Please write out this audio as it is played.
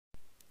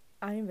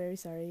I am very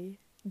sorry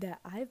that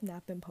I've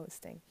not been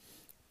posting.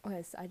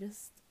 Okay, so I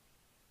just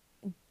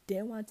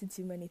didn't want to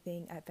do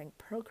anything. I've been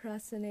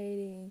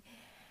procrastinating.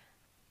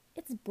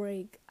 It's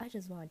break. I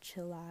just want to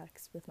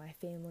chillax with my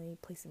family,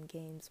 play some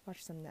games,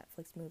 watch some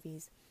Netflix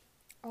movies,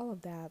 all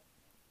of that.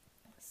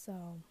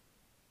 So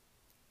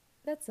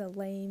that's a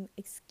lame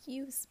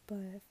excuse,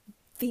 but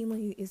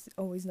family is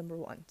always number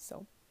one.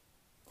 So,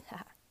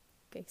 haha,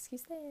 good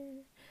excuse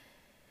there.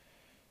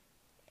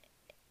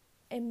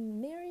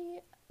 And Merry,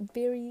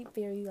 very,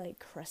 very like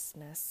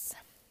Christmas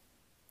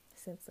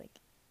since like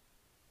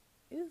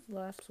it was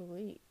last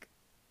week.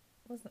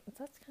 Wasn't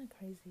that's kind of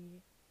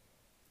crazy?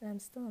 And I'm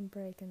still on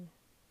break, and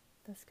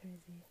that's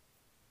crazy.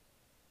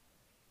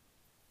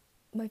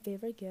 My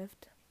favorite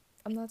gift.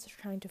 I'm not just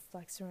trying to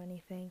flex or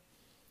anything.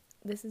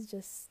 This is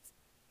just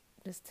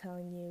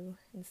telling you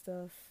and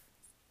stuff.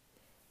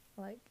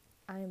 Like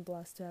I am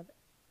blessed to have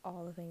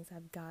all the things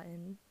I've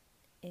gotten,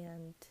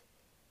 and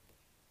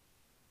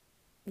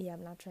yeah,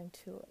 I'm not trying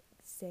to like,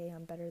 say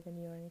I'm better than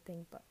you or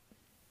anything, but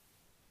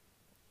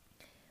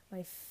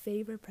my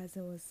favorite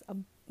present was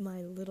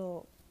my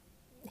little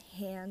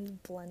hand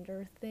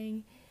blender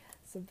thing.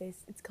 So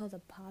it's called a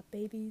Pop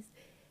Babies,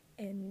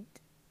 and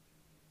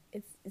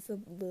it's a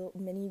little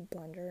mini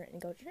blender, and it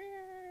goes,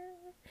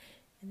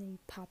 and then you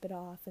pop it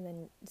off, and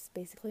then it's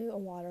basically a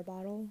water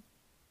bottle.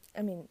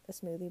 I mean, a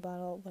smoothie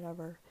bottle,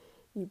 whatever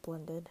you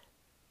blended,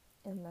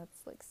 and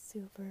that's like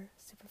super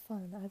super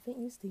fun. I haven't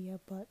used it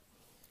yet, but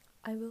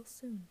I will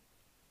soon.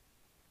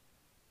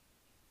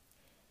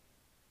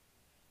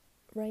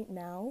 Right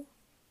now,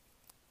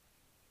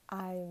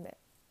 I'm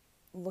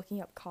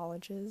looking up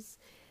colleges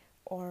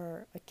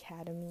or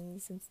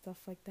academies and stuff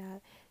like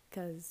that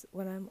because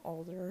when I'm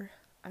older,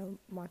 I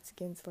want to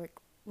get into like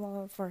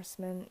law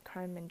enforcement,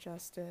 crime and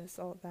justice,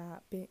 all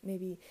that.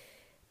 Maybe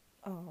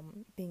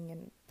being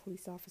a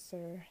police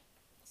officer,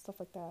 stuff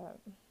like that.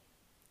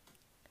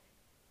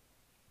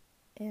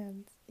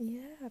 And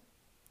yeah,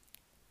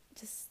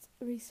 just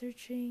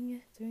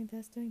researching, doing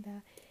this, doing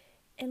that.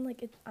 And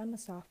like I'm a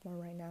sophomore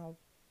right now,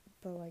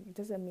 but like it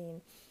doesn't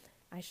mean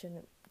I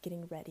shouldn't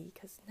getting ready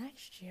because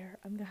next year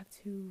I'm gonna have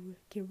to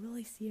get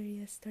really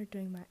serious, start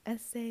doing my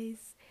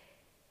essays,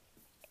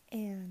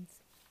 and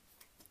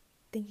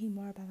thinking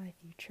more about my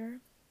future.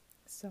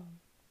 So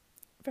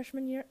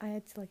freshman year I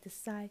had to like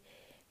decide,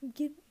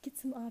 get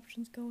some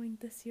options going.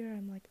 This year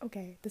I'm like,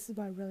 okay, this is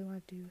what I really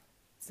want to do.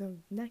 So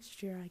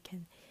next year I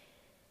can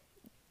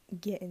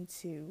get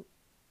into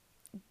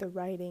the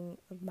writing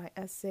of my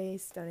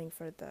essays, studying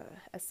for the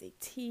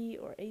SAT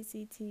or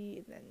ACT,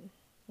 and then,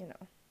 you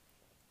know,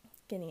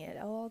 getting it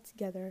all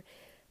together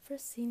for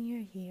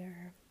senior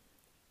year.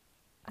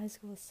 High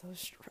school is so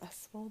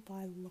stressful, but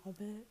I love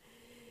it.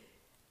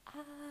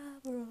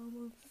 We're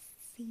almost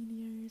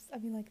seniors.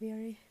 We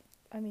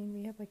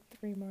have like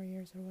 3 more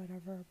years or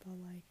whatever, but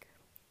like,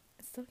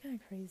 it's still kind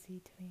of crazy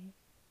to me.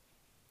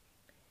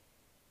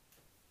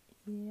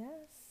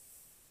 Yes.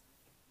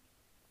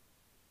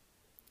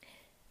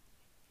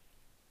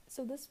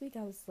 So this week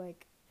I was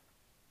like,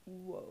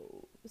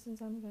 whoa,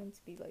 since I'm going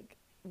to be like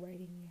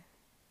writing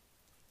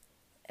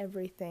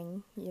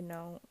everything, and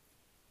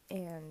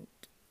I'm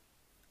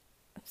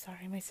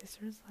sorry, my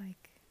sister's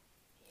like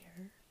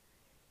here.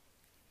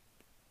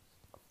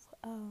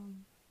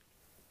 Um,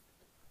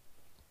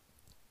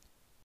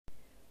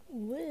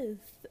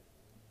 with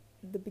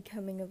the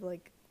becoming of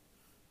like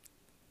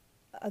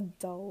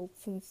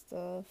adults and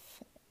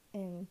stuff,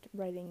 and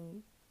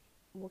writing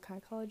what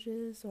kind of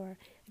colleges or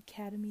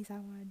academies I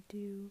want to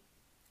do.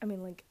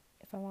 Like,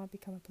 if I want to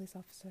become a police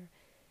officer,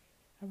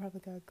 I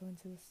probably gotta go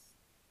into this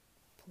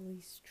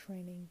police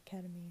training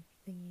academy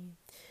thingy.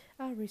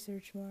 I'll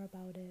research more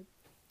about it.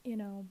 You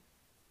know,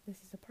 this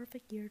is the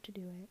perfect year to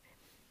do it.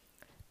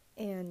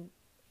 And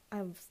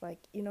I was like,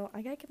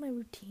 I gotta get my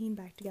routine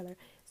back together.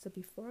 So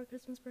before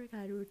Christmas break,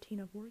 I had a routine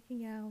of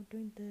working out,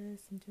 doing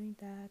this and doing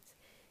that,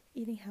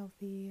 eating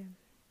healthy,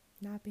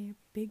 not being a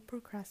big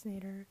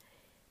procrastinator.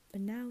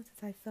 But now,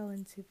 since I fell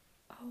into,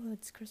 oh,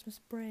 it's Christmas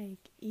break,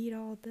 eat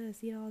all this,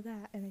 eat all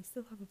that, and I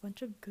still have a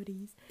bunch of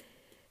goodies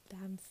that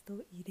I'm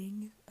still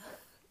eating,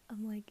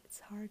 I'm like, it's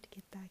hard to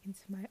get back into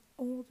my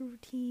old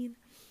routine.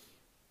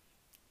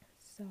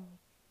 So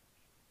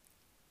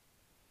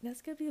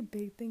that's gonna be a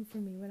big thing for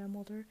me when I'm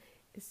older,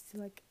 is to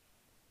like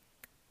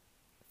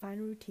find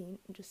a routine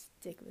and just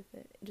stick with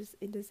it.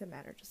 It doesn't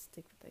matter, just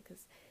stick with it.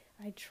 Because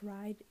I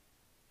tried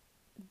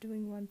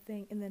doing one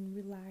thing and then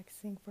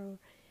relaxing for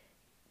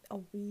a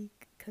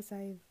week because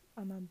I'm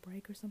on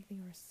break or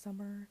something, or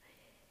summer,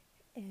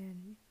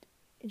 and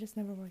it just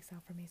never works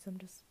out for me. So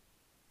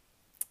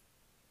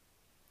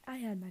I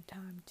had my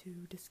time to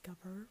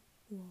discover,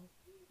 well,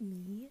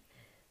 me.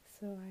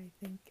 So I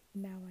think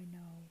now I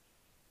know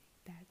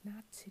that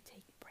not to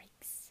take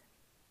breaks.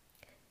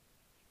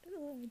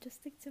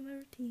 Just stick to my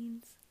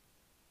routines.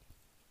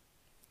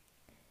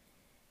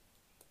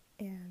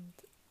 And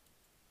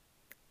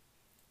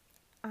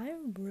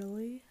I'm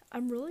really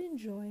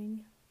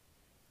enjoying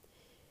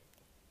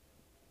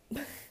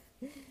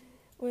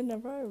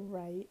whenever I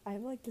write. I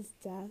have like this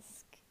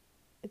desk.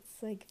 It's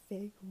this like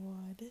fake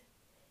wood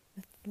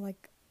with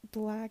like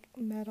black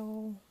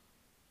metal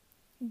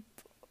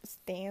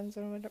stands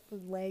or whatever,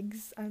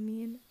 legs, I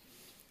mean.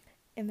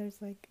 And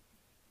there's like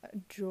a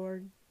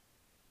drawer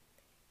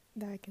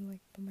that I can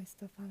like put my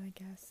stuff on, I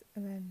guess.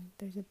 And then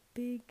there's a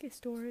big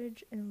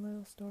storage and a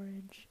little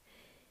storage.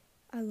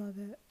 I love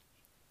it.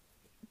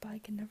 But I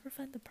can never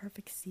find the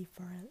perfect seat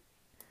for it.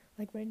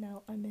 Like right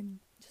now, I'm in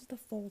just a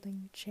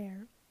folding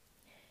chair.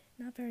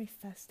 Not very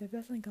festive,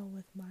 doesn't go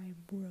with my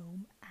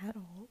room at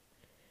all.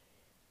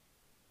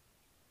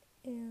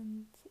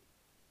 And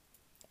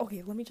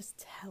okay, let me just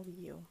tell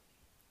you.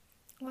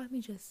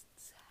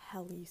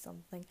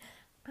 Something.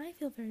 I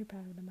feel very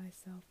proud of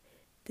myself.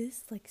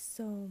 This, like,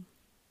 so.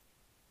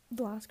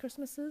 The last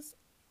Christmases,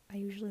 I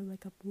usually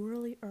wake up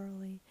really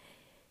early,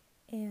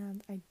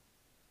 and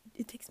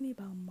it takes me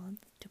about a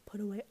month to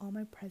put away all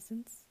my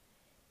presents,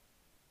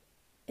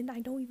 and I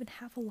don't even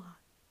have a lot.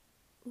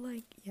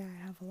 Like, yeah,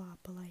 I have a lot,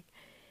 but like,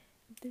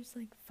 there's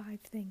like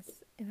 5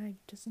 things, and I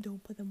just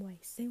don't put them away.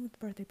 Same with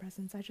birthday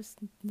presents. I just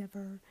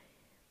never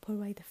put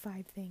away the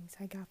 5 things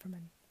I got from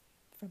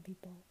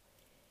people,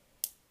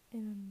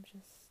 and I'm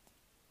just.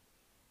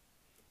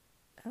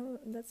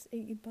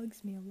 It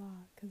bugs me a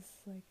lot, because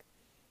like,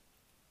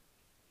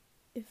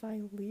 if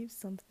I leave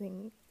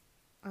something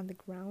on the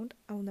ground,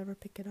 I'll never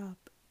pick it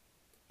up,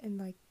 and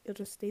like, it'll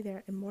just stay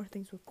there, and more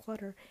things will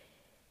clutter.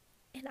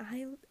 And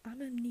I'm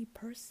a neat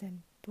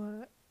person,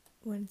 but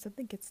when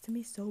something gets to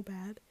me so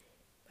bad,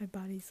 my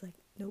body's like,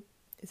 nope,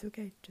 it's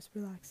okay, just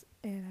relax,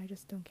 and I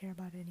just don't care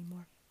about it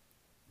anymore.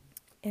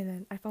 And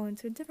then I fall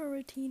into a different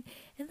routine,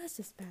 and that's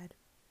just bad.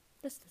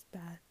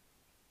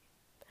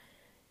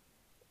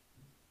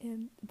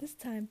 And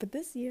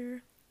this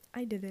year,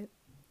 I did it.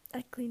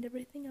 I cleaned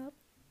everything up,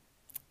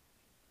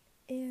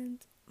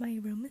 and my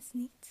room is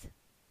neat.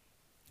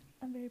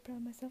 I'm very proud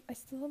of myself. I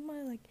still have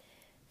my like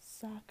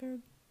soccer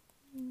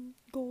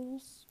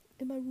goals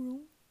in my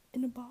room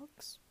in a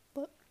box,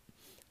 but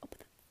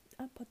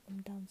I'll put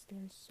them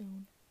downstairs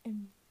soon,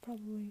 and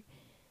probably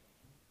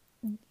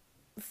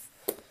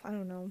I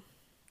don't know,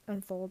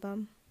 unfold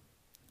them.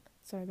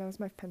 Sorry, that was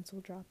my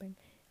pencil dropping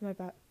in my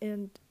back.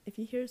 And if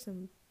you hear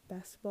some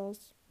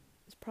basketballs,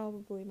 it's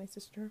probably my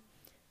sister.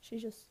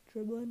 She's just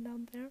dribbling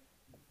down there.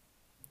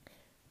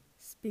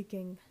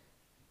 Speaking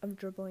of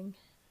dribbling,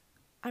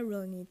 I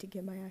really need to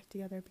get my act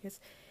together, because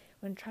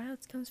when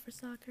tryouts comes for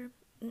soccer,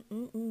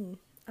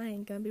 I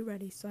ain't gonna be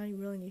ready, so I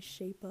really need to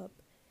shape up.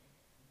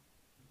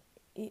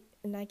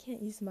 And I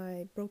can't use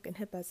my broken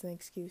hip as an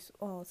excuse.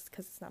 Well, it's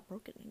because it's not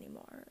broken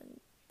anymore, and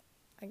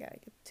I gotta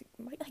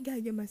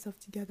get myself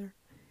together.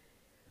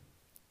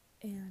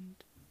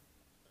 And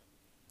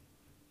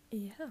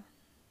yeah.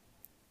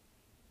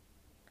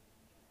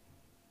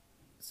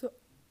 So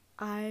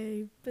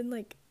I've been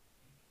like,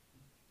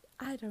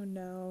 I don't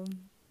know.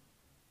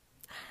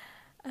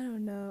 I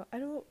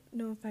don't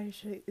know if I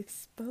should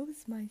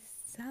expose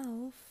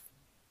myself,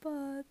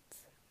 but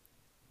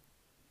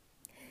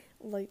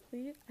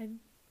lately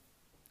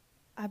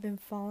I've been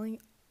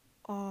falling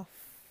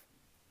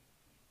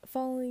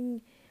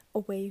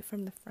away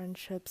from the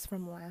friendships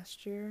from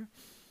last year,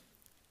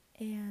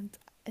 and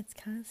it's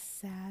kind of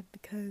sad,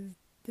 because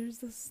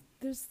there's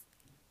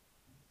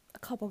a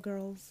couple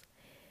girls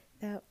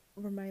that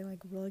were my like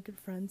really good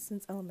friends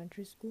since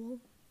elementary school,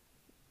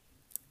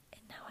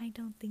 and now I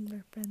don't think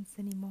we're friends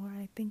anymore.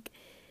 I think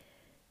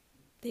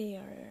they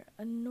are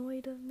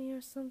annoyed of me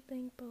or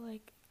something, but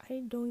like,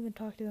 I don't even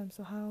talk to them,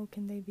 so how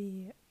can they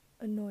be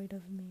annoyed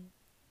of me?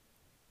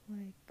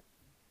 Like,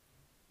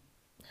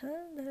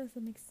 that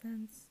doesn't make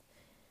sense.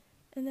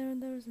 And then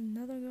there was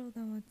another girl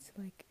that wanted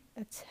to like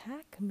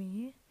attack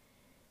me,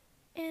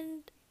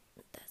 and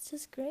that's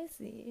just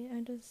crazy.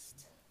 I don't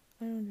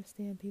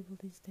understand people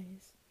these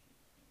days.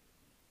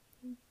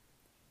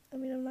 I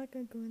mean, I'm not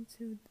gonna go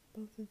into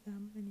both of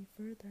them any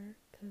further,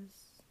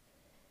 because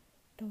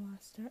I don't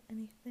want to start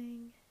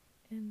anything,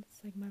 and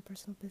it's like my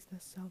personal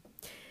business, so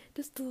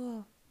just a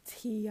little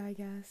tea, I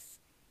guess.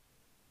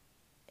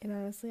 And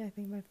honestly, I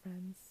think my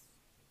friends,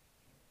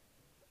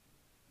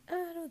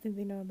 I don't think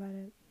they know about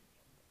it.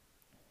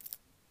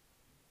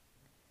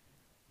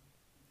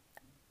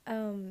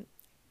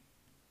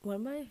 One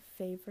of my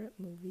favorite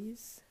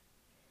movies,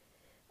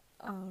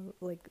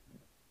 like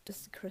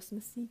just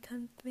Christmassy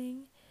kind of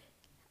thing,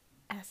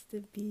 has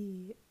to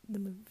be the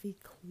movie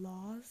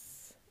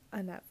Klaus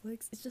on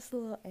Netflix. It's just a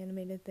little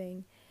animated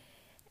thing,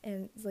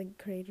 and it's like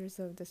creators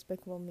of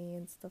Despicable Me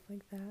and stuff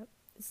like that.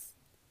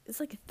 It's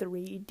like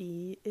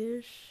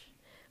 3D-ish,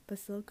 but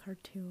still a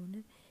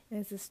cartoon, and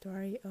it's a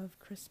story of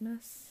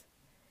Christmas.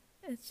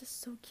 It's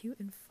just so cute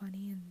and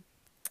funny, and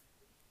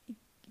you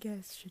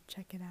guys should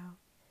check it out.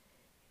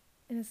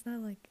 And it's not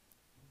like,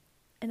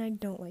 and I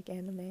don't like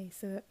anime,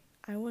 so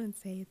I wouldn't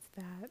say it's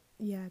that.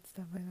 Yeah, it's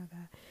definitely not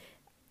that.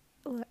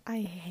 Look,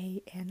 I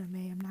hate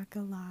anime, I'm not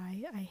gonna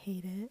lie, I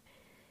hate it.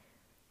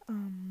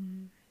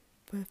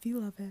 But if you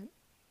love it,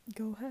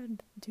 go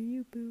ahead, do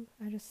you, boo.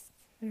 I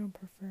don't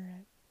prefer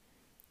it,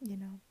 you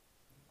know.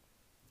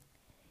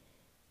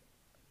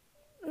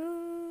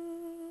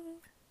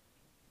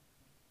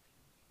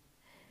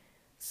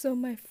 So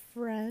my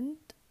friend,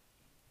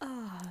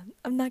 I'm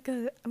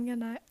gonna,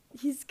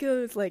 he's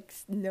gonna like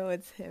know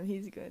it's him.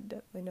 He's gonna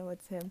definitely know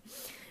it's him.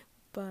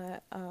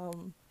 But I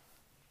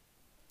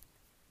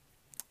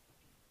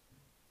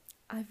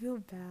feel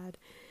bad.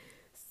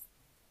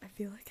 I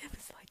feel like it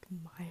was like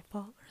my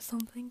fault or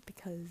something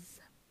because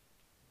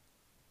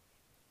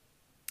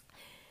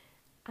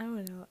I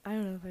don't know. I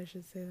don't know if I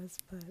should say this,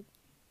 but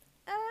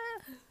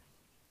ah,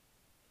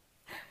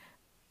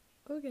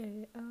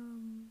 okay.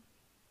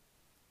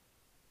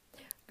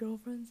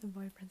 Girlfriends and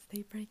boyfriends,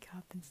 they break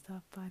up and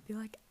stuff, but I feel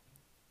like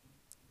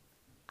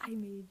I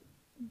made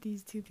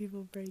these two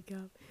people break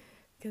up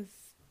because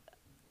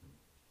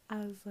I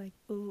was like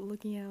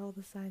looking at all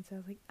the signs. I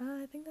was like,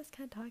 I think that's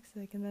kind of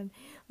toxic. And then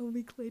a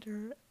week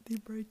later, they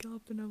break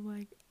up, and I'm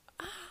like,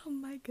 oh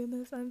my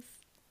goodness, and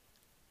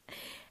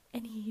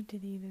he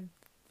didn't even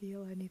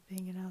feel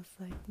anything, and I was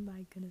like,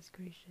 my goodness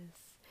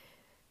gracious.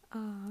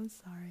 I'm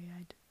sorry.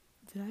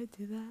 Did I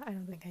do that? I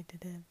don't think I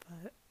did it,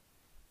 but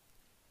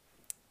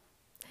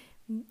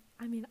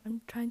I mean, I'm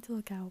trying to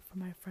look out for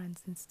my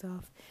friends and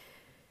stuff.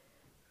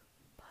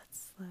 But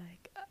it's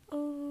like,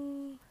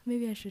 oh,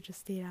 maybe I should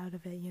just stay out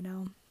of it, you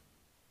know?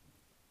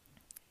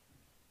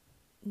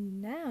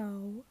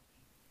 Now,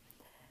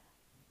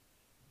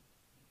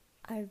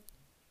 I've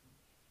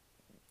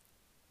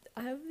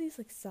I have these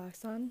like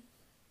socks on.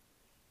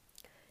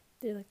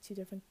 They're like two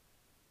different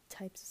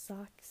types of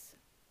socks.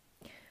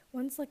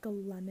 One's like a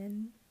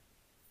lemon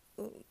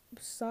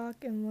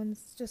sock, and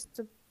one's just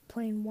a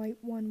plain white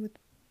one with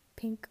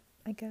pink,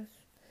 I guess.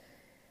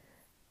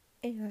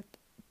 And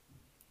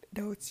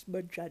no, it's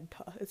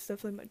magenta. It's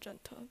definitely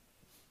magenta.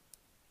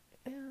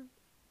 And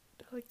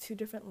they're like two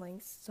different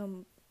lengths.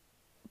 Some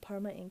part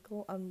of my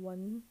ankle on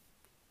one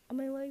of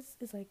my legs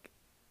is like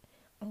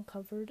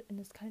uncovered and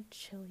it's kind of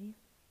chilly.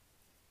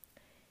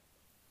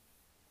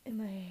 And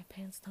my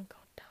pants don't go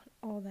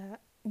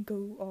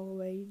all the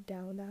way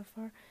down that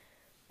far.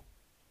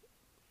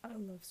 I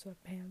love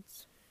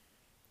sweatpants.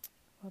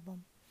 Love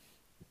them.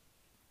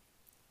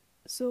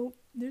 So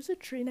there's a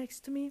tree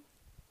next to me.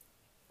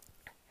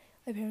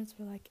 My parents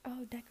were like,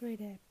 "Oh, decorate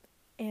it,"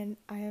 and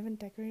I haven't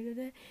decorated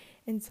it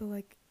until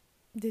like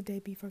the day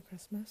before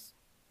Christmas.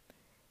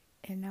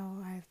 And now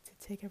I have to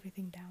take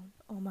everything down,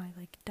 all my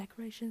like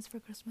decorations for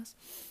Christmas.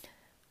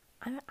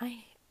 I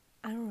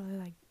don't really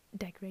like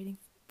decorating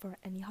for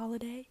any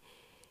holiday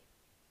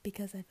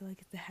because I feel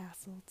like it's a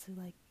hassle to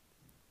like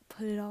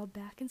put it all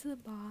back into the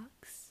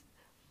box.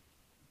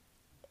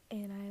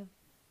 And I have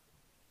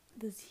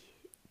this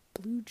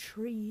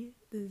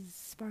this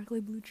sparkly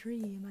blue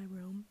tree in my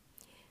room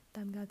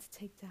that I'm going to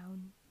take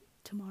down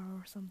tomorrow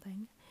or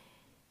something.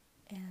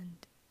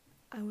 And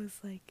I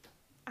was like,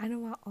 I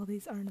don't want all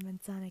these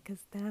ornaments on it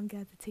because then I'm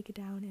going to take it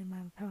down. And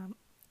my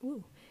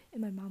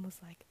mom was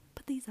like,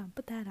 put these on,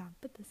 put that on,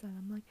 put this on.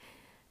 I'm like,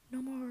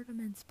 no more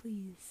ornaments,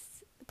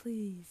 please,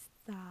 please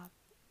stop.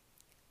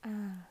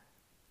 I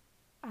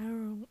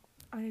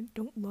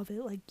don't love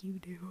it like you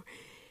do,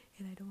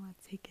 and I don't want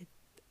to take it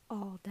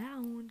all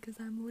down because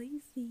I'm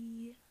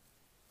lazy.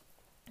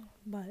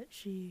 But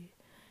she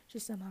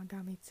somehow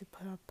got me to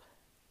put up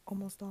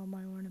almost all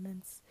my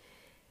ornaments,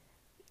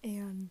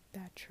 and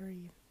that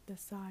tree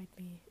beside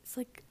me. It's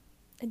like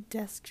a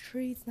desk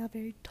tree. It's not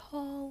very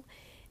tall,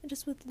 and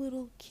just with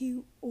little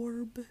cute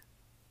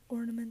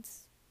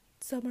ornaments.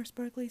 Some are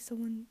sparkly,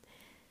 some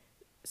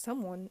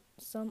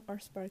are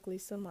sparkly,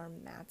 some are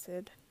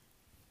matted.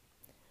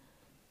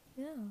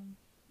 Yeah.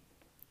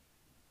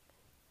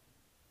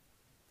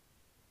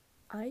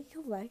 I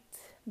collect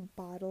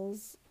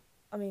bottles.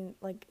 I mean,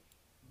 like,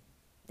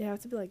 they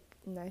have to be like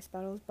nice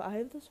bottles, but I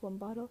have this one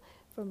bottle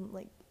from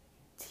like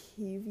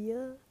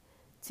Tivana,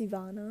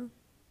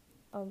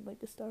 like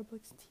the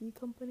Starbucks tea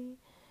company.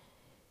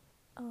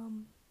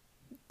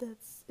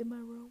 That's in my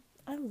room.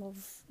 I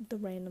love the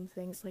random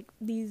things like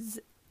these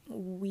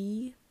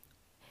wee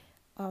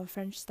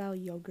French style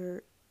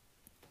yogurt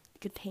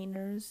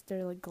containers.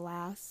 They're like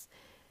glass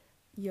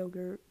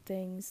yogurt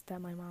things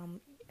that my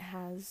mom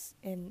has,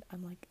 and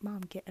I'm like,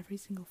 Mom, get every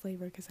single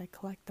flavor because I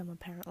collect them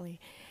apparently.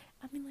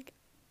 I mean, like,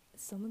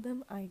 some of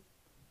them I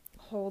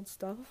hold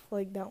stuff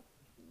like that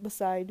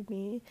beside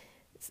me.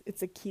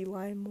 It's a key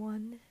lime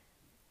one,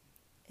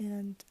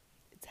 and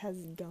it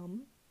has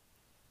gum.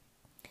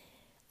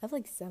 I have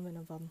like 7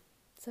 of them,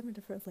 7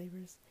 different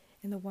flavors,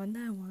 and the one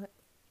that I want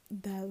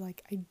that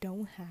like I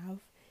don't have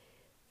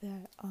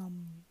that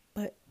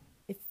but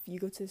if you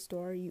go to the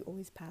store you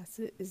always pass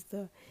it is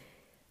the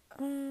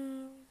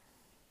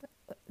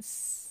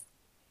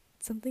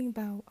something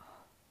about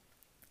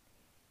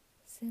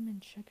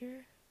cinnamon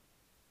sugar,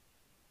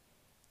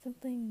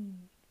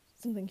 something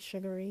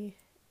sugary,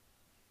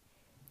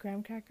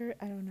 graham cracker,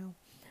 I don't know,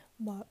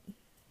 but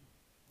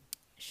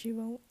she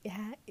won't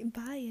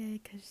buy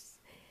it because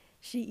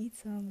she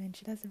eats them and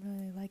she doesn't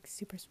really like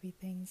super sweet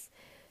things,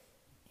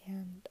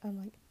 and I'm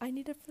like, I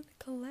need it for the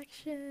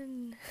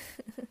collection.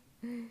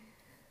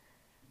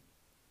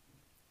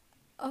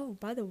 Oh,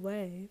 by the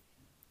way,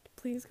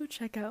 please go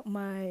check out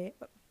my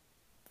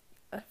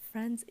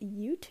friend's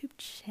YouTube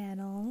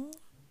channel.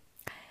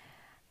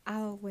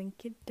 I'll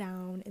link it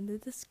down in the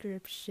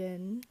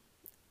description.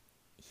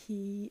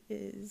 He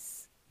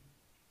is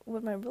one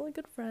of my really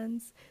good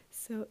friends,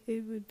 so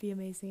it would be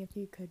amazing if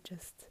you could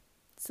just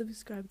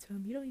subscribe to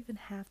him. You don't even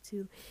have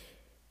to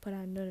put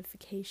on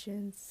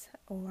notifications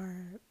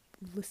or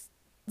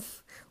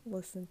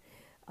listen,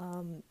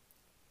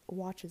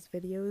 watch his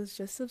videos.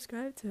 Just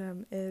subscribe to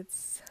him.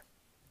 It's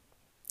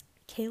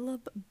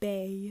Caleb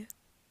Bay,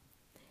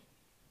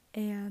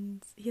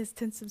 and he has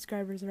 10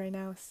 subscribers right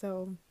now,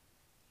 so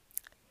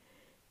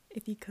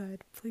if you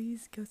could,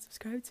 please go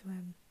subscribe to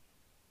him.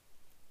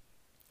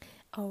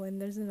 Oh,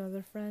 and there's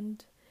another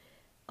friend,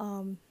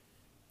 let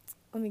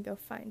me go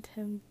find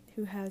him,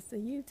 who has a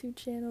YouTube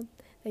channel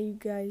that you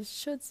guys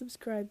should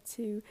subscribe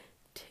to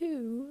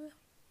too.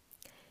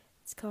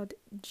 It's called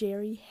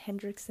Jerry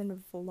Hendrickson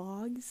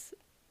Vlogs,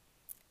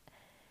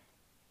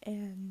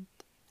 and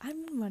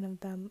I'm in one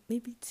of them,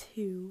 maybe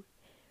two.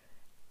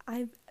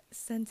 I've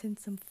sent in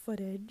some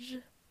footage,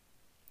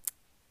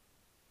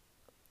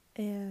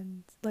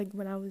 and like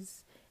when I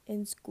was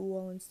in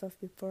school and stuff,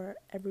 before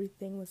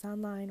everything was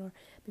online or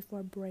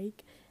before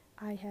break,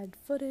 I had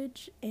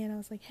footage, and I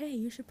was like, hey,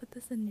 you should put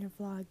this in your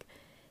vlog,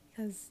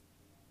 because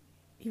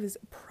he was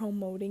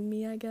promoting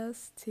me, I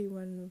guess, to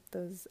one of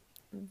those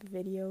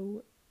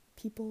video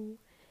people,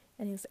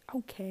 and he was like,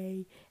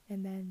 okay,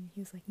 and then he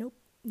was like, nope,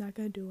 not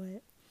gonna do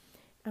it.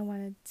 I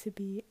wanted to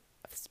be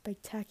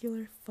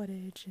spectacular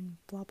footage and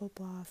blah blah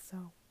blah,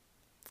 so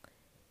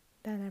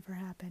that never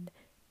happened.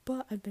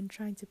 But I've been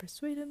trying to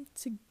persuade him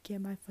to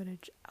get my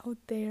footage out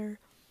there,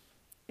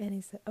 and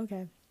he said,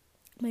 okay,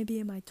 maybe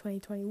in my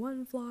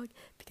 2021 vlog,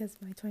 because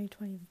my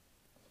 2020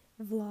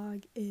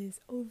 vlog is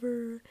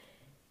over.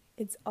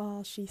 It's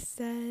all she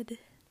said.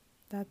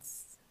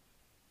 That's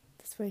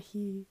what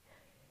he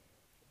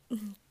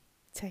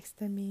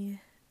texted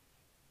me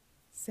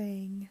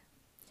saying.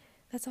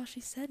 That's all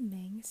she said,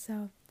 Ming,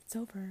 so it's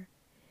over.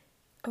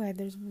 Okay,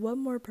 there's one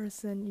more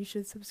person you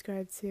should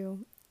subscribe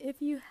to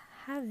if you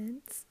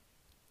haven't.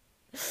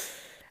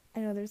 I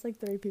know there's like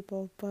 3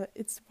 people, but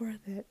it's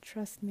worth it,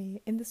 trust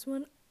me. And this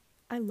one,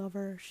 I love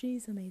her.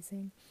 She's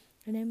amazing.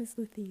 Her name is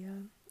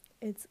Lucia.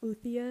 It's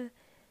Lucia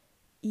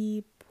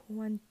E.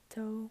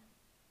 Puento.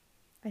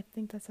 I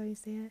think that's how you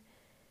say it.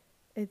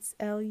 It's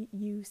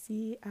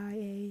Lucia,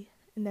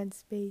 and then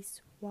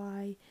space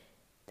Y,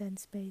 then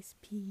space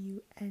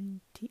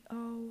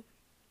Punto.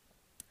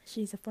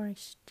 She's a foreign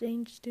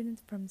exchange student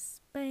from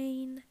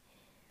Spain.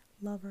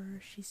 Love her.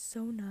 She's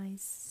so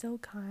nice, so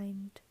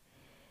kind.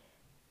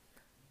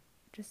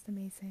 Just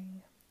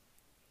amazing.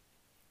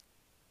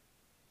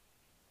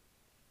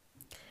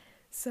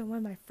 So one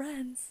of my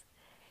friends,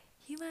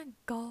 he went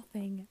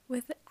golfing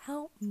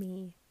without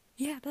me.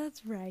 Yeah,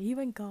 that's right. He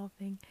went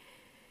golfing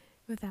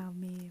without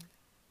me.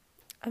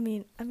 I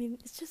mean,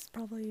 it's just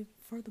probably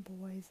for the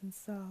boys and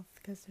stuff,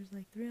 because there's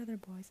like 3 other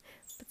boys.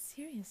 But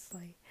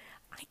seriously,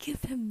 I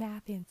give him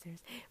math answers,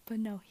 but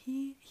no,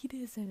 he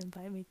doesn't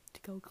invite me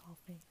to go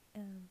golfing.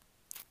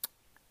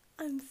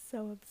 I'm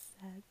so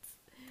upset,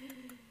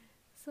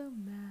 so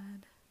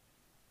mad.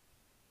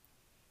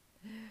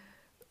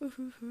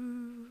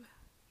 Ooh,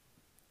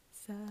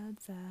 sad.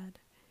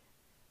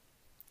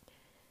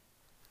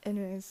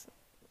 Anyways,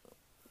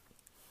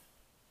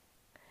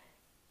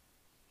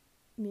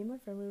 me and my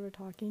friend, we were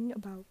talking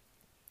about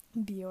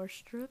Biore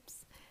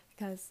strips,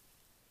 because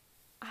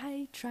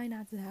I try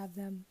not to have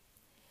them,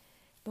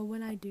 but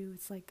when I do,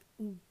 it's like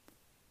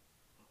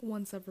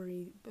once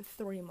every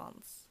 3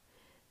 months,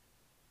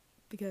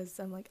 because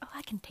I'm like, oh,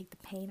 I can take the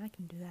pain, I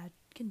can do that,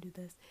 I can do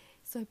this.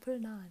 So I put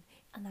it on,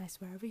 and I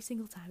swear every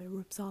single time it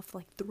rips off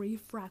like 3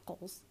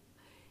 freckles.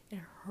 It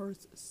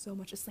hurts so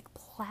much. It's like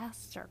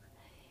plaster,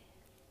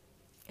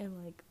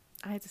 and like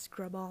I had to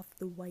scrub off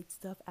the white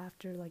stuff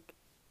after like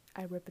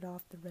I rip it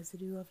off, the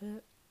residue of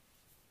it.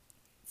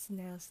 It's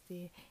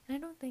nasty, and I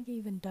don't think it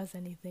even does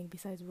anything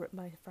besides rip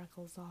my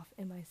freckles off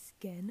in my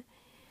skin.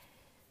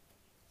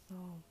 So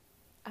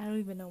I don't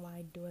even know why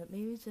I do it.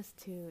 Maybe it's just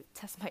to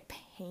test my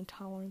pain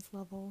tolerance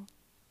level.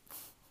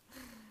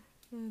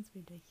 It's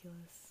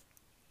ridiculous.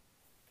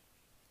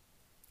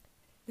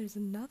 There's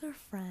another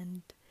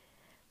friend.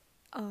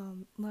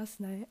 Last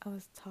night I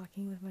was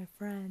talking with my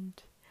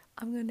friend.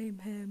 I'm gonna name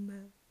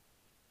him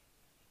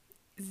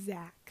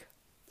Zach.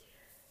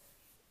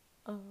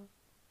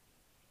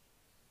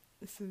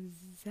 So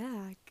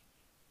Zach,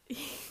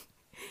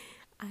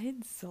 I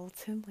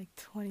insult him like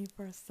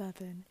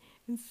 24/7,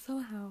 and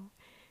somehow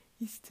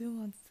he still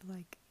wants to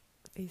like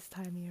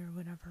FaceTime me or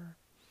whatever.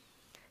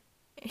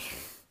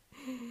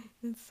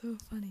 It's so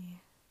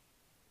funny.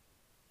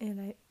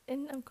 And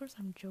of course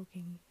I'm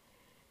joking.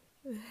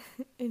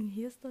 And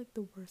he has like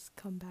the worst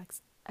comebacks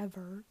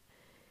ever.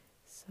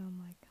 So I'm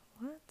like,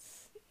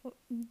 what?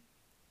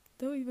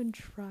 Don't even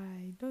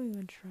try.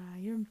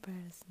 You're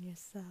embarrassing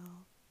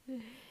yourself.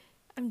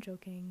 I'm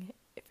joking.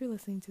 If you're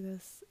listening to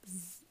this,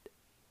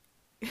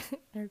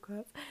 air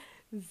quotes,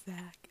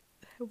 Zach,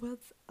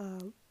 what's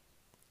up?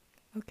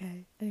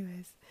 Okay,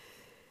 anyways.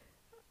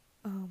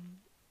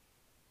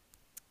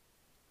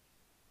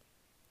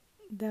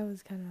 that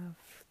was kind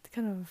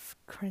of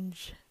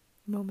cringe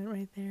moment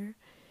right there.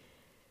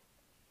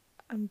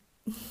 I'm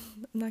I'm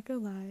not gonna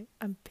lie,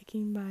 I'm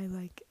picking my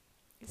like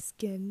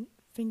skin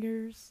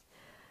fingers.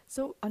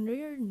 So under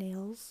your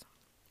nails,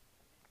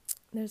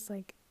 there's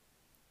like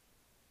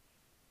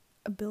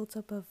a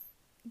built-up of,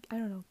 I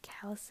don't know,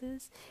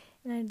 calluses,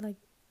 and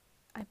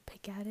I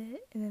pick at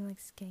it, and then like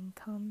skin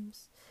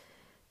comes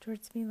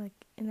towards me, like,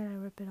 and then I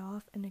rip it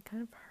off, and it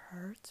kind of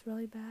hurts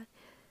really bad.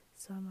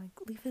 So I'm like,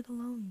 leave it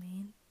alone,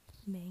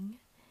 Ming.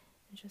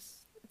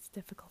 It's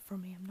difficult for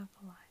me. I'm not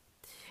gonna lie.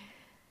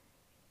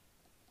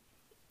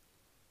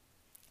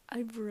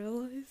 I've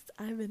realized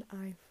I have an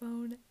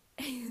iPhone,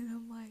 and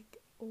I'm like,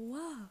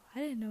 wow, I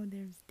didn't know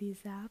there's these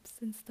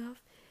apps and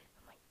stuff.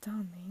 I'm like,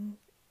 damn, Ming,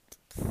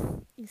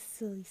 you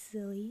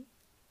silly.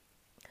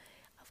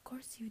 Of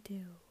course you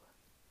do.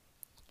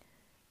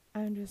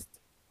 I'm just,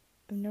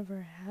 I've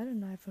never had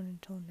an iPhone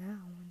until now,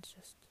 and it's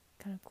just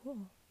kind of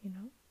cool, you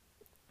know?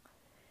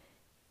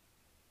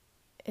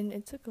 And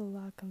it took a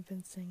lot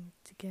convincing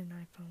to get an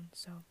iPhone,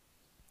 so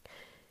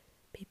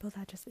people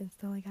that just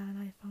instantly got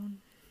an iPhone,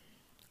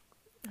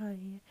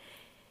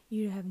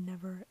 you have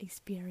never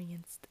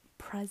experienced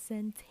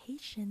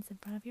presentations in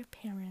front of your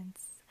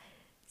parents,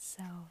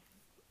 so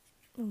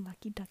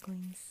lucky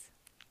ducklings.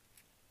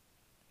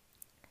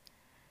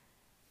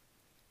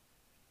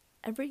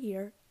 Every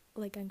year,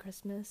 like on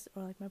Christmas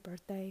or like my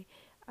birthday,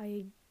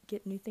 I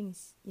get new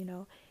things, you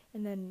know,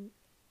 and then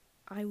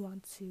I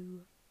want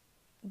to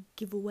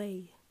give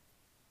away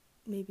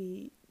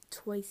maybe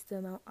twice the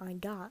amount I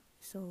got,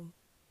 so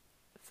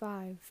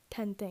 5,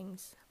 10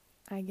 things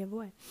I give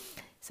away.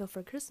 So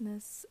for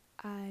Christmas,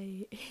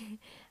 I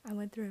I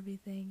went through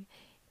everything,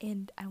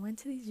 and I went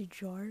to these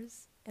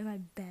drawers in my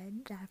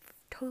bed that I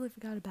totally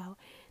forgot about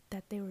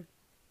that they were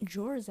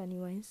drawers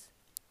anyways.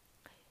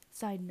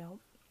 Side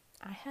note,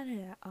 I had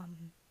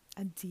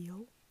a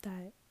deal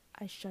that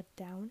I shut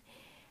down.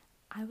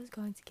 I was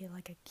going to get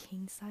like a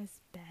king size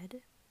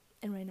bed,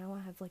 and right now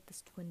I have like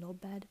this twindle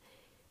bed,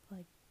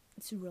 like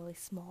it's really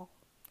small.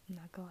 I'm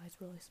not gonna lie, it's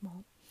really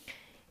small.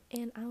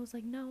 And I was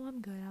like, no,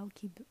 I'm good. I'll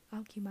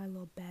keep my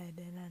little bed.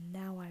 And then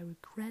now I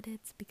regret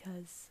it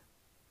because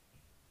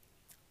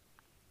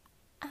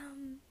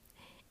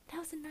that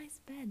was a nice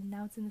bed.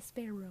 Now it's in the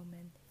spare room,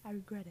 and I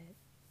regret it.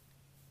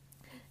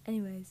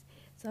 Anyways,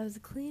 so I was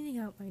cleaning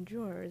out my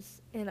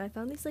drawers, and I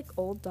found these like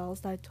old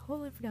dolls that I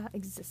totally forgot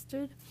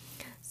existed.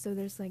 So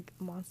there's like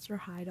Monster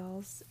High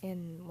dolls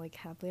and like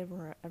happily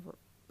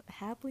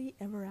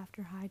ever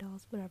after high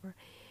dolls, whatever.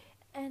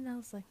 And I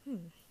was like,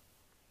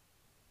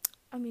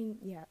 I mean,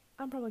 yeah,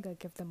 I'm probably gonna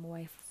give them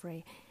away for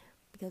free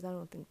because I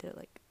don't think they're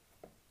like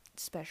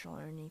special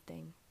or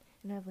anything.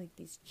 And I have like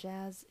these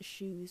jazz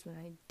shoes when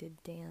I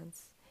did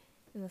dance,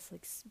 and this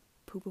like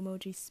poop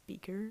emoji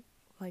speaker.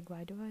 Like,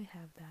 why do I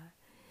have that?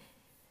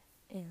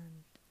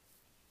 And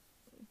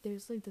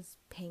there's like this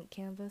paint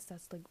canvas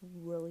that's like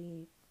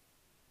really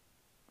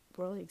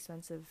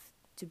expensive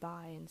to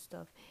buy and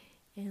stuff,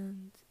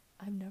 and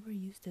I've never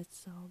used it,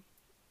 so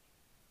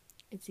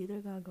it's either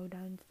gonna go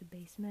down into the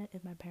basement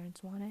if my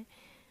parents want it,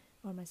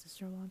 or my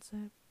sister wants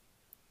it,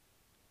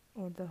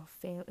 or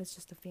it's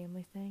just a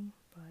family thing,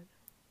 but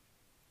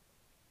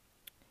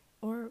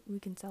or we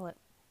can sell it.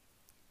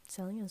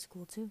 Selling it is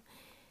cool too.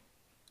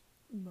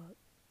 But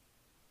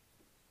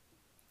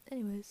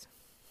anyways,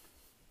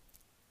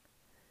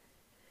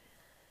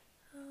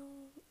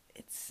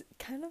 it's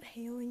kind of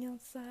hailing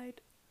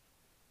outside.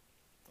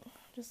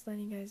 Just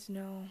letting you guys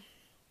know,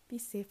 be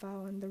safe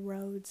out on the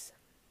roads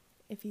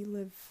if you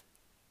live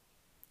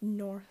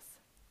north.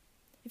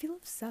 If you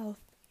live south,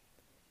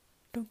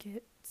 don't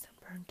get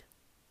sunburned.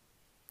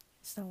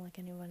 It's not like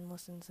anyone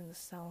listens in the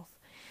south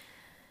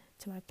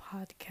to my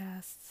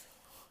podcasts.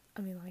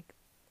 I mean, like,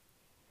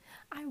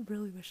 I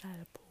really wish I had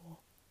a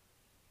pool.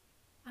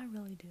 I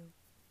really do.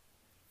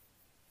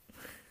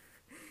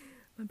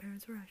 My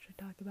parents were actually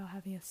talking about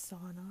having a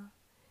sauna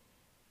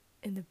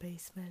in the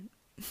basement.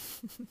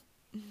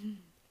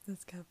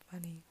 That's kind of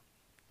funny.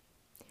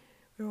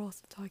 We were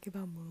also talking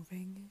about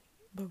moving,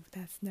 but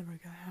that's never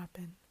gonna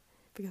happen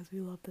because we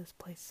love this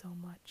place so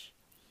much.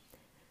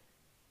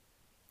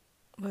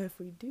 But if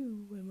we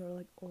do, when we're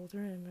like older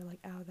and we're like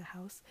out of the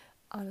house,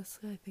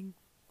 honestly, I think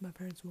my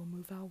parents will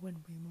move out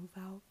when we move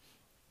out,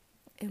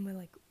 and when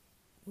like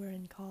we're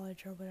in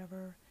college or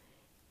whatever,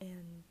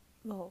 and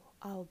well,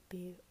 I'll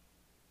be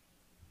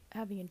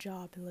having a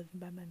job and living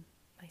by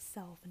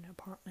myself in an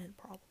apartment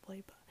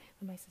probably. But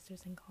when my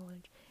sister's in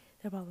college,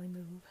 they'll probably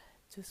move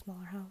to a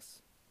smaller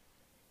house.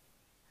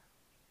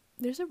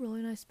 There's a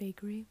really nice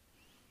bakery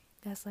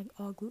that's like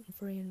all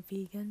gluten-free and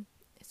vegan.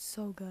 It's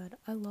so good.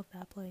 I love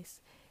that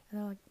place. And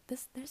they're like,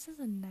 this is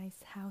a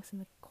nice house in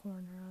the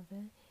corner of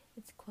it.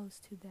 It's close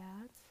to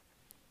that.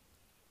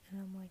 And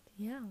I'm like,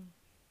 yeah,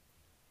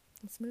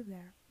 let's move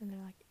there. And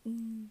they're like,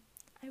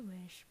 I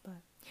wish,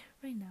 but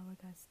right now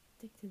we're gonna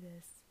stick to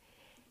this.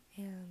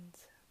 And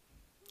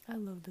I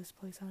love this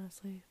place,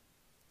 honestly.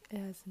 It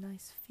has a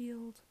nice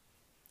field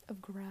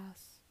of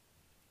grass,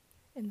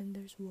 and then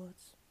there's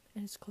woods,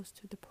 and it's close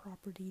to the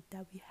property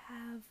that we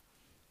have.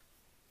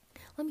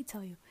 Let me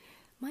tell you,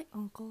 my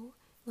uncle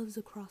lives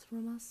across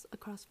from us,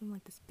 across from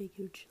like this big,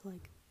 huge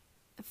like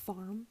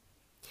farm,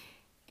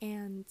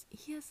 and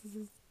he has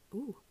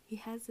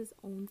his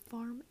own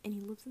farm, and he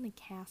lives in a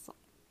castle.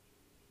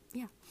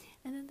 Yeah,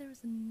 and then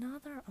there's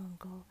another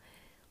uncle.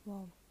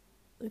 Well,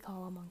 we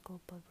call him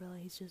uncle, but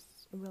really he's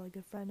just a really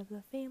good friend of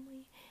the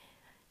family.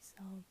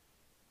 So,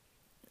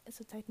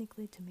 so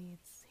technically to me,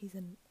 he's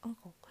an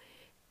uncle,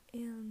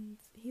 and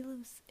he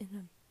lives in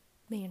a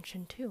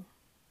mansion too,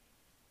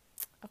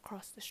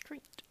 across the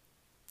street.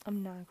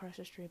 I'm not across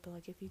the street, but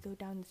like if you go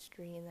down the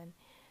street and then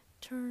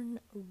turn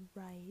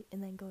right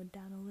and then go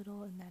down a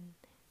little, and then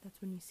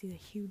that's when you see the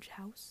huge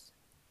house.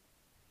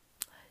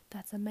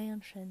 That's a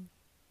mansion,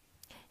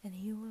 and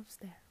he lives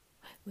there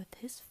with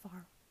his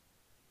farm.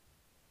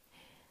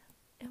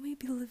 And we'd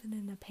be living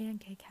in a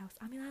pancake house.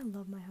 I mean, I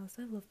love my house.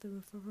 I love the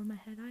roof over my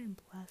head. I am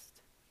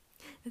blessed.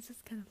 It's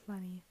just kind of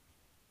funny.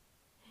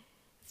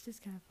 It's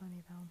just kind of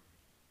funny, though.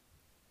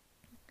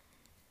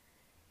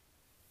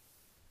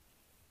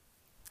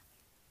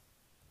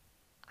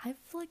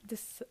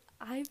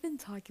 I've been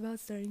talking about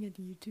starting a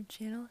YouTube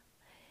channel.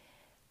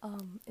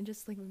 It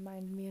just like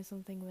reminded me of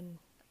something when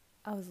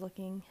I was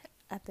looking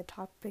at the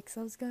topics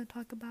I was gonna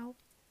talk about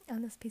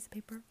on this piece of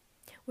paper,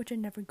 which I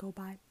never go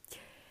by.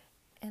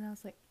 And I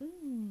was like,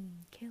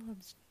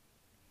 Caleb's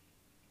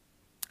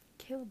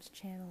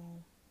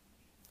channel.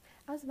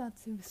 I was about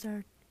to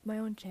start my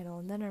own channel,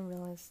 and then I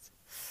realized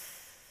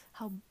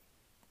how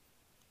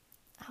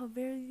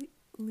very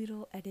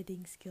little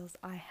editing skills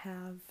I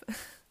have.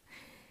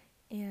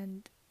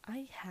 And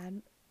I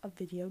had a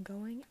video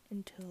going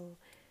until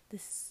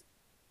this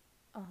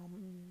I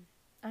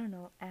don't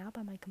know, app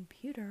on my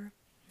computer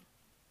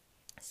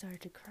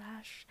started to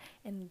crash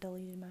and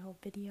deleted my whole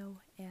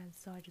video, and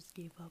so I just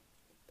gave up.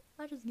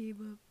 I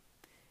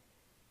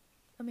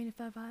mean,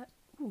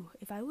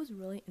 if I was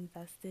really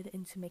invested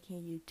into making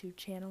a YouTube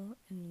channel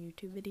and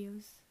YouTube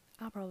videos,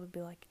 I'll probably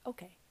be like,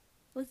 okay,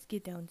 let's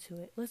get down to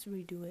it. Let's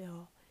redo it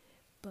all.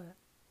 But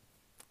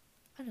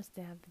I just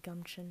didn't have the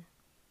gumption.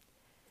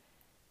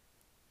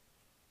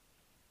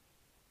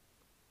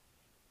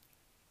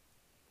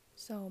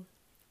 So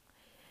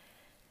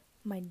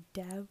my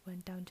dad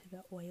went down to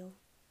the oil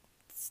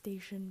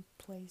station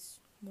place,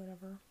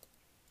 whatever,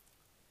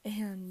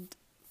 and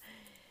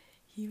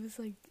he was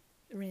like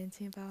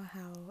ranting about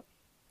how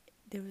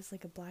there was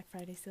like a Black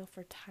Friday sale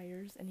for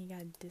tires and he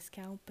got a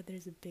discount, but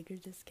there's a bigger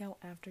discount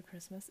after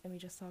Christmas, and we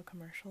just saw a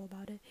commercial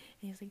about it,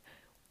 and he was like,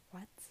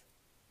 what?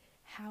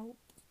 How?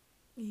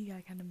 He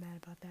got kind of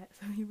mad about that,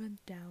 so he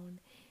went down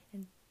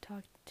and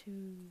talked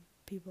to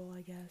people,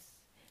 I guess.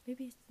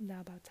 Maybe it's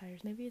not about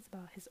tires, maybe it's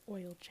about his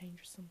oil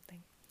change or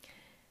something.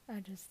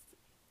 It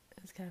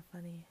was kind of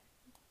funny.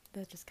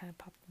 That just kind of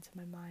popped into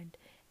my mind.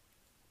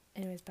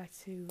 Anyways, back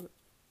to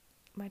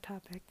my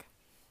topic.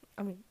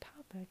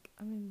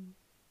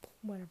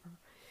 Whatever.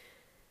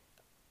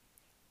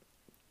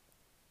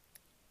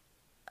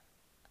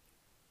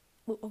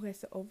 Well, okay,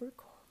 so over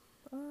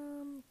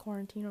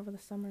quarantine, over the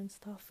summer and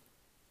stuff,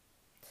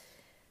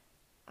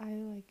 I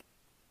like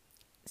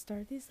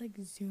started these like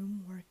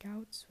Zoom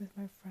workouts with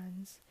my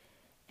friends,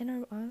 and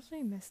I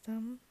honestly missed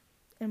them,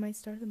 and I might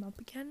start them up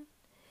again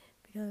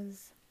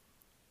because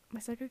my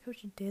soccer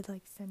coach did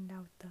like send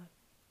out the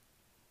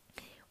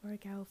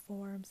workout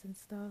forms and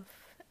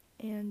stuff,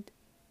 and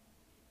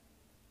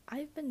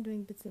I've been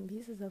doing bits and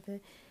pieces of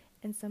it,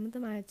 and some of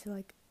them I had to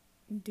like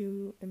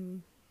do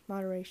in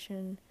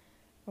moderation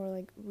or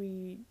like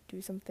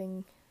redo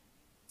something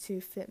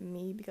to fit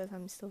me because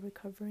I'm still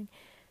recovering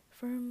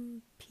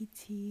from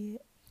PT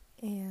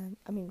and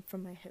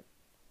from my hip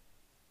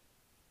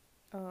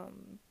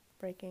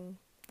breaking,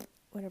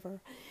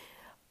 whatever.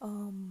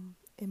 And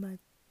my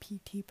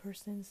PT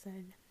person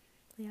said,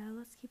 yeah,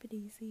 let's keep it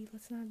easy,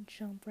 let's not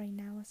jump right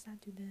now, let's not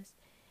do this.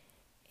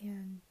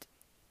 And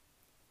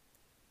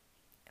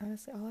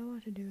honestly, all I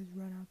want to do is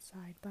run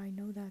outside, but I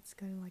know that's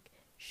gonna like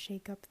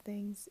shake up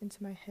things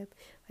into my hip.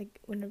 Like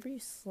whenever you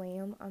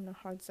slam on a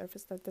hard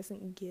surface that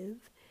doesn't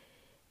give,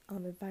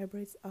 it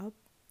vibrates up,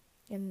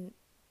 and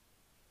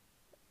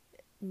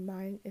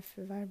if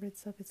it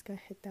vibrates up, it's gonna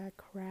hit that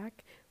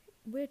crack,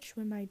 which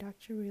when my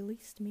doctor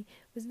released me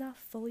was not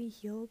fully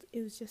healed.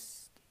 It was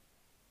just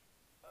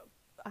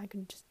I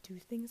could just do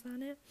things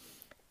on it,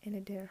 and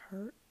it didn't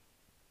hurt,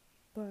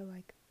 but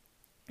like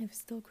it's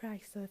still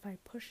cracked. So if I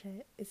push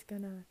it, it's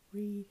gonna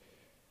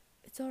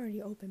it's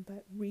already open,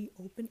 but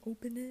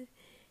open it,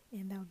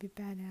 and that would be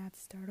bad, and I have to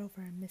start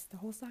over and miss the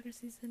whole soccer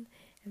season.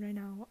 And right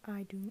now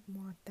I don't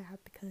want that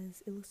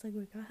because it looks like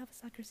we're gonna have a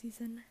soccer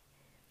season,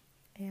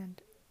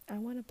 and I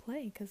want to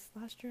play because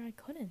last year I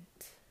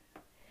couldn't.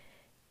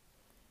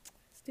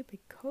 Stupid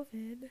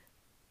COVID.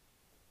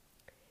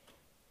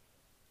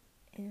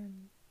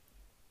 And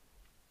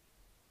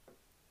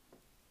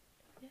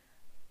yeah.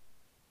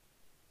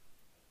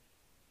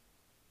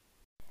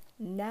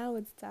 Now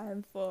it's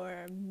time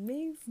for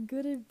Ming's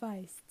good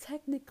advice.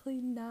 Technically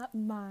not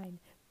mine,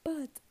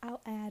 but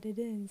I'll add it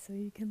in so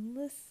you can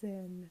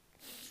listen.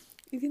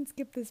 You can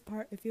skip this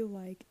part if you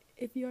like.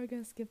 if you are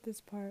gonna skip this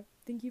part,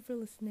 thank you for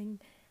listening.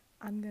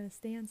 I'm gonna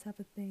stay on top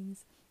of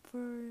things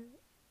for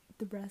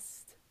the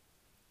rest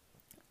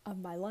of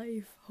my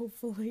life.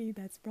 Hopefully,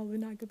 that's probably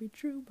not gonna be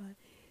true, but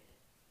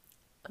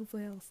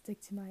hopefully, I'll stick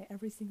to my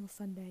every single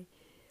Sunday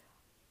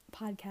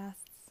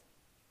podcasts.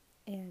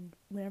 And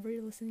whenever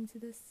you're listening to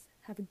this,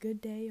 have a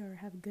good day, or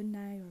have a good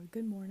night, or a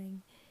good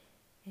morning.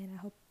 And I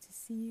hope to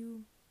see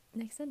you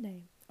next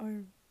Sunday,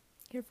 or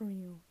hear from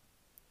you,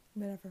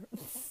 whatever.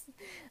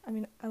 I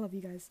mean, I love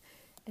you guys.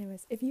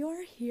 Anyways, if you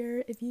are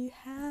here, if you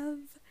have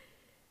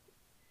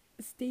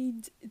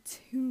stayed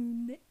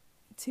tuned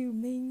to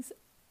Ming's,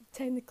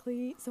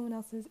 technically someone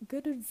else's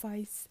good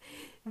advice,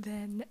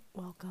 then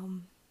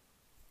welcome.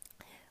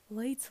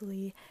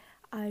 Lately,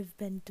 I've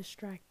been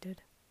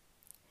distracted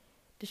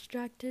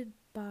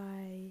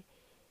by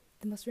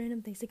the most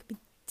random things. It could be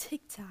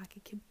TikTok,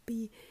 it could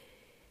be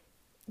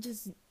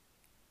just,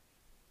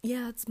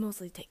 yeah, it's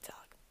mostly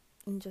TikTok,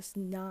 and just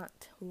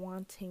not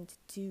wanting to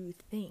do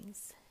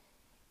things.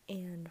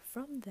 And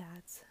from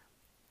that,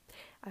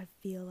 I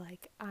feel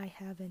like I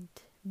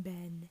haven't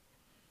been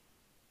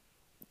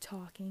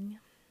talking,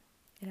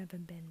 and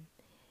haven't been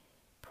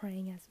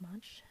praying as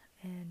much,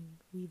 and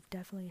we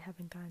definitely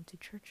haven't gone to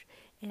church.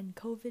 And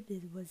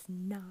COVID was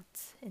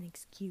not an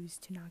excuse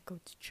to not go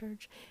to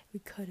church. We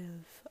could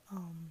have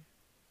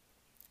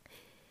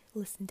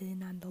listened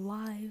in on the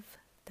live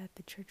that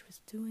the church was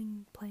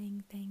doing,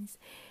 playing things.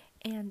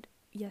 And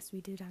yes, we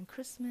did on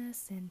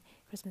Christmas and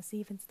Christmas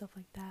Eve and stuff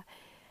like that,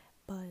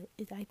 but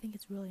I think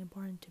it's really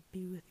important to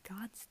be with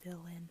God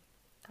still, and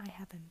I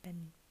haven't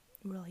been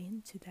really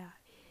into that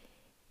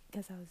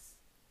because I was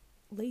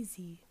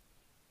lazy,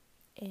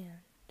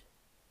 and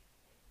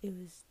it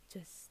was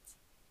just,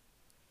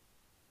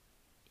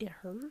 it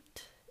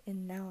hurt.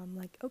 And now I'm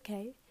like,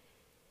 okay,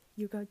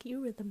 you're gonna get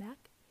your rhythm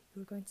back,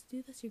 you're going to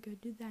do this, you're gonna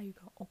do that, you're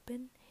gonna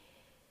open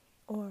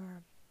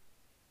or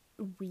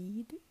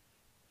read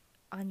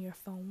on your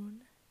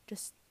phone,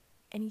 just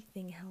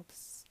anything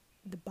helps.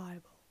 The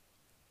Bible,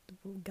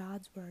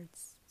 God's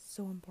words,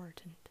 so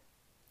important.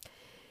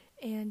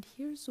 And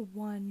here's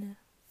one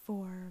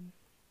for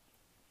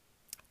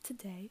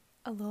today,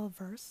 a little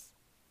verse.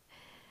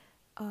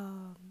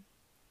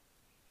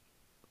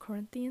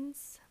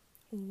 Corinthians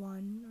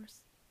 1, or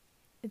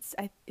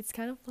it's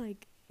kind of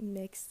like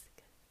mixed.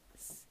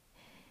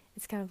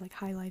 It's kind of like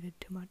highlighted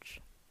too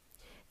much.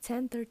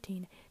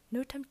 10:13.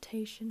 No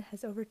temptation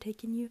has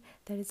overtaken you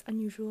that is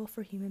unusual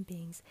for human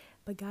beings,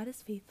 but God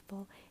is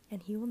faithful,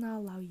 and He will not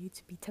allow you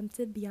to be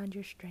tempted beyond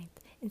your strength.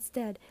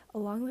 Instead,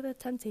 along with the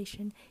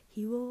temptation,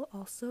 He will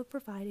also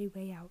provide a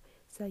way out,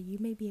 so that you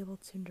may be able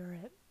to endure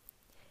it.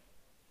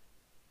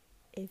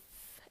 If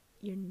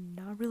you're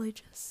not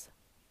religious,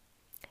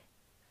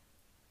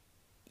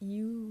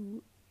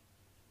 you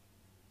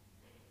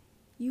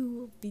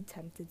will be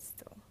tempted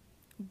still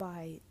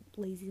by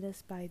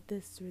laziness, by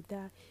this or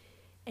that,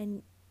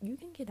 and you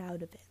can get out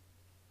of it.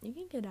 You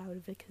can get out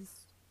of it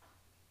because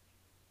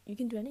you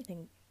can do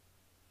anything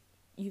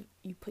you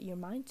put your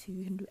mind to.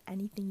 You can do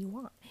anything you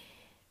want.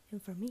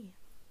 And for me,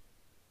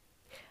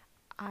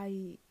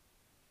 I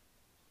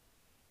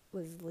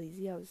was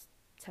lazy. I was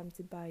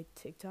tempted by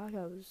TikTok.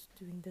 I was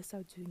doing this, I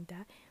was doing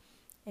that,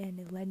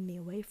 and it led me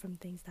away from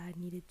things that I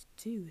needed to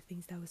do,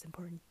 things that was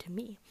important to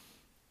me.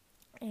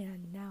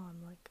 And now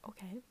I'm like,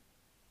 okay,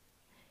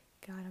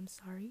 God, I'm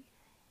sorry,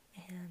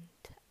 and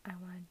I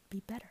want to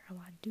be better. I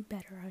want to do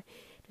better.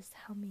 Just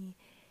help me.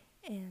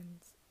 And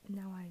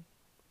now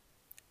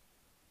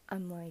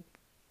I'm like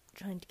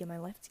trying to get my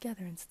life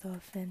together and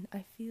stuff, and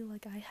I feel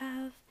like I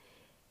have,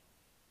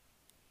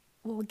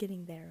 well,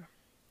 getting there.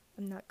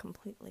 I'm not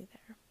completely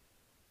there,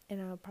 and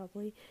I'll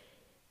probably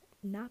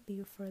not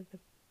be for the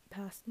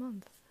past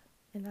month,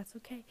 and that's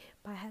okay,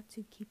 but I have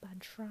to keep on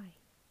trying.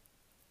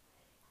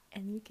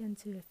 And you can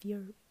too. If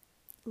you're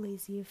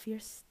lazy, if you're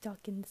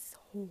stuck in this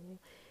hole,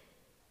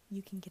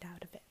 you can get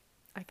out of it.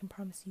 I can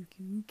promise you,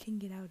 you can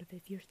get out of it.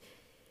 If you're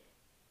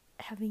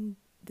having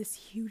this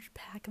huge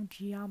pack of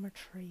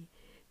geometry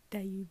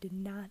that you did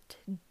not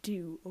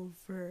do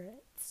over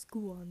at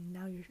school, and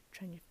now you're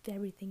trying to fit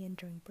everything in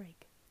during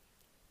break,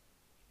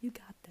 you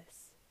got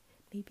this.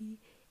 Maybe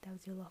that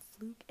was your little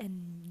fluke,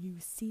 and you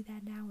see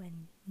that now,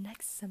 and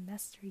next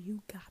semester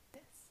you got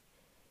this.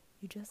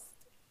 You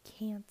just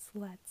can't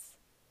let.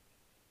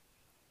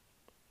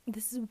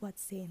 This is what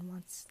Satan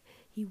wants.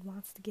 He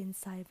wants to get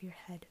inside of your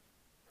head,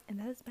 and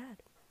that is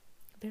bad,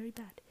 very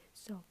bad.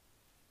 So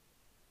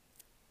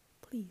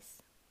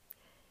please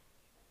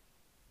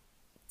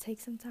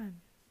take some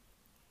time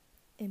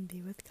and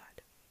be with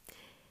God.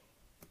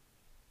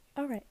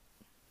 Alright,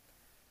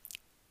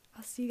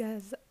 I'll see you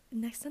guys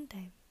next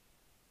Sunday.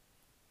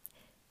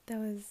 That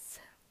was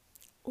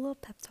a little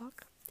pep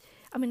talk.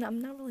 I mean, I'm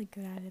not really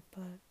good at it,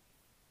 but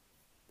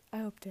I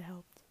hoped it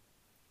helped.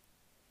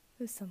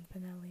 It was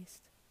something at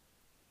least.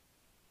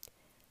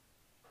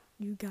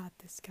 You got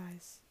this,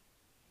 guys.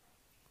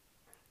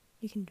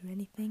 You can do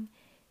anything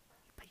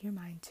you put your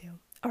mind to.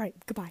 Alright,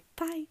 goodbye.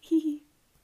 Bye.